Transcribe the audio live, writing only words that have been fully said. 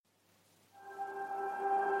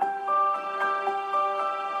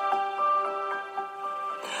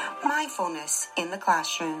Mindfulness in the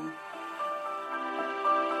classroom.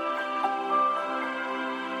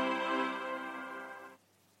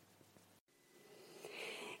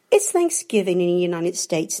 It's Thanksgiving in the United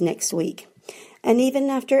States next week, and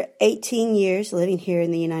even after 18 years living here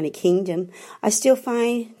in the United Kingdom, I still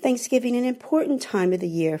find Thanksgiving an important time of the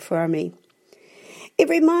year for me. It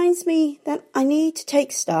reminds me that I need to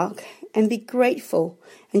take stock and be grateful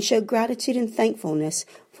and show gratitude and thankfulness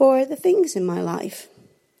for the things in my life.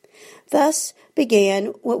 Thus began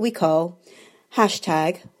what we call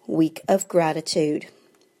 #Week of Gratitude.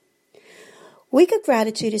 Week of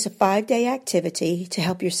Gratitude is a 5-day activity to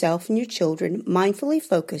help yourself and your children mindfully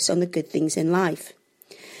focus on the good things in life.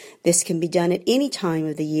 This can be done at any time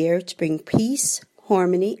of the year to bring peace,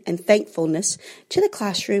 harmony, and thankfulness to the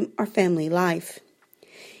classroom or family life.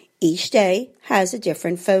 Each day has a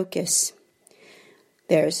different focus.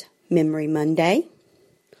 There's Memory Monday,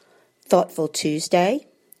 Thoughtful Tuesday,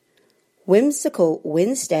 Whimsical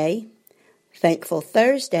Wednesday, Thankful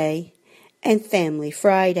Thursday, and Family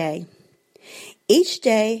Friday. Each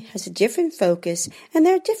day has a different focus, and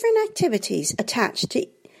there are different activities attached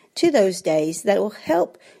to those days that will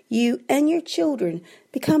help you and your children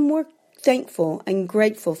become more thankful and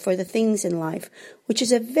grateful for the things in life, which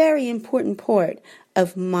is a very important part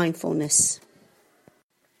of mindfulness.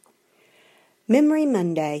 Memory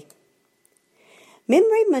Monday.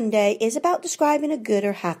 Memory Monday is about describing a good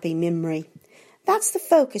or happy memory. That's the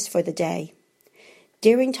focus for the day.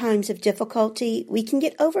 During times of difficulty, we can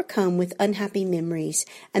get overcome with unhappy memories,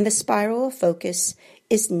 and the spiral of focus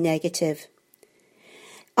is negative.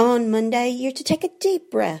 On Monday, you're to take a deep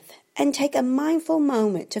breath and take a mindful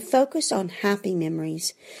moment to focus on happy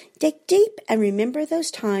memories. Dig deep and remember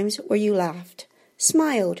those times where you laughed,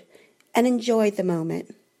 smiled, and enjoyed the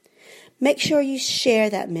moment. Make sure you share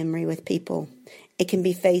that memory with people. It can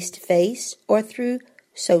be face-to-face or through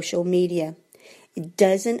social media. It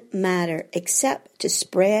doesn't matter except to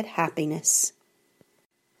spread happiness.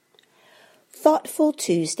 Thoughtful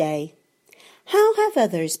Tuesday. How have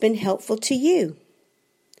others been helpful to you?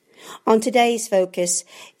 On today's focus,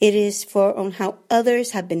 it is on how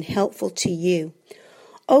others have been helpful to you.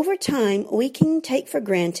 Over time, we can take for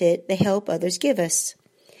granted the help others give us.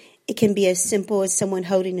 It can be as simple as someone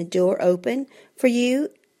holding a door open for you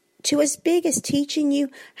to as big as teaching you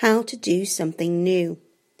how to do something new.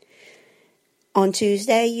 On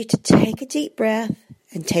Tuesday, you to take a deep breath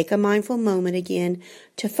and take a mindful moment again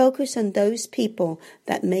to focus on those people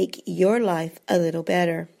that make your life a little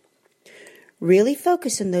better. Really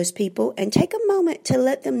focus on those people and take a moment to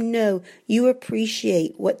let them know you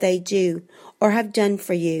appreciate what they do or have done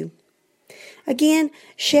for you. Again,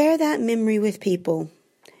 share that memory with people.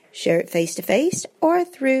 Share it face-to-face or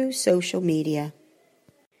through social media.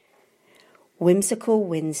 Whimsical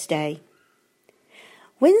Wednesday.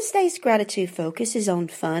 Wednesday's gratitude focus is on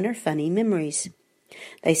fun or funny memories.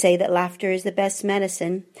 They say that laughter is the best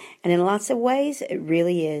medicine, and in lots of ways, it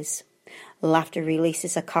really is. Laughter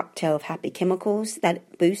releases a cocktail of happy chemicals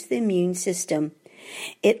that boost the immune system.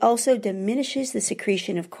 It also diminishes the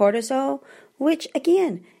secretion of cortisol, which,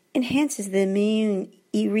 again, enhances the immune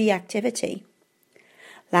reactivity.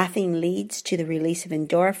 Laughing leads to the release of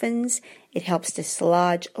endorphins. It helps to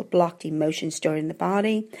dislodge blocked emotions stored in the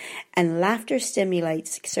body. And laughter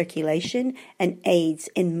stimulates circulation and aids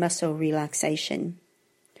in muscle relaxation.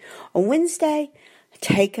 On Wednesday,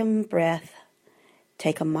 take a breath,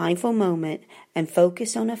 take a mindful moment, and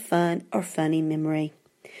focus on a fun or funny memory.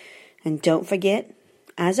 And don't forget,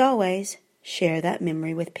 as always, share that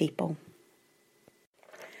memory with people.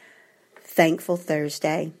 Thankful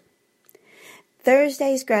Thursday.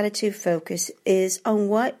 Thursday's gratitude focus is on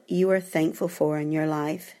what you are thankful for in your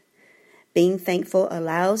life. Being thankful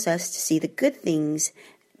allows us to see the good things,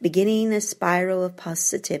 beginning a spiral of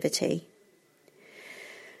positivity.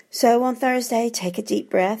 So on Thursday, take a deep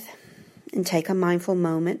breath and take a mindful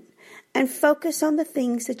moment and focus on the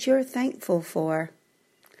things that you're thankful for.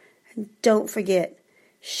 And don't forget,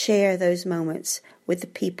 share those moments with the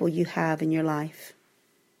people you have in your life.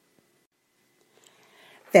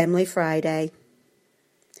 Family Friday.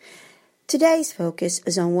 Today's focus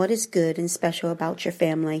is on what is good and special about your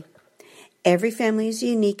family. Every family is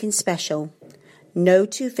unique and special. No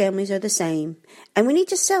two families are the same, and we need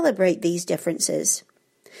to celebrate these differences.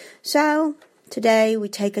 So, today we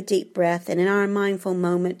take a deep breath, and in our mindful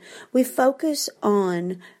moment, we focus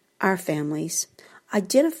on our families.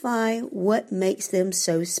 Identify what makes them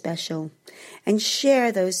so special, and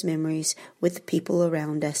share those memories with the people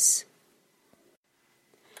around us.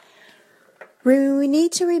 We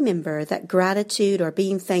need to remember that gratitude or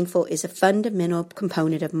being thankful is a fundamental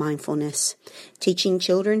component of mindfulness. Teaching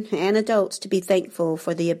children and adults to be thankful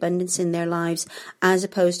for the abundance in their lives as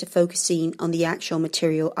opposed to focusing on the actual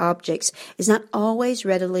material objects is not always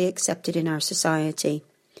readily accepted in our society.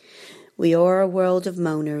 We are a world of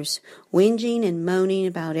moaners. Whinging and moaning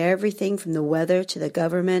about everything from the weather to the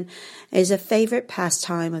government is a favorite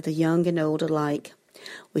pastime of the young and old alike.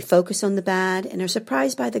 We focus on the bad and are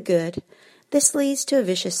surprised by the good. This leads to a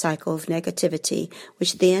vicious cycle of negativity,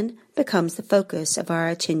 which then becomes the focus of our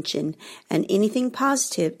attention, and anything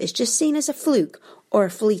positive is just seen as a fluke or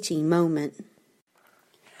a fleeting moment.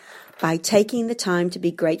 By taking the time to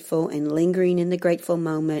be grateful and lingering in the grateful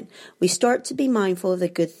moment, we start to be mindful of the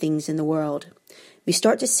good things in the world. We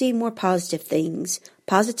start to see more positive things.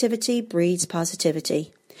 Positivity breeds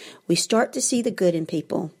positivity. We start to see the good in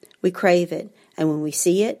people. We crave it, and when we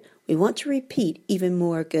see it, we want to repeat even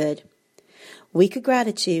more good. Week of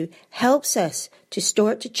Gratitude helps us to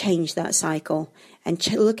start to change that cycle and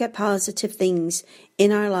look at positive things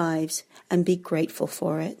in our lives and be grateful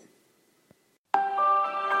for it.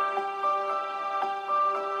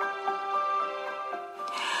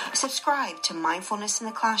 Subscribe to Mindfulness in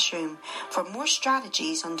the Classroom for more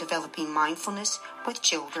strategies on developing mindfulness with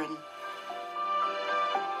children.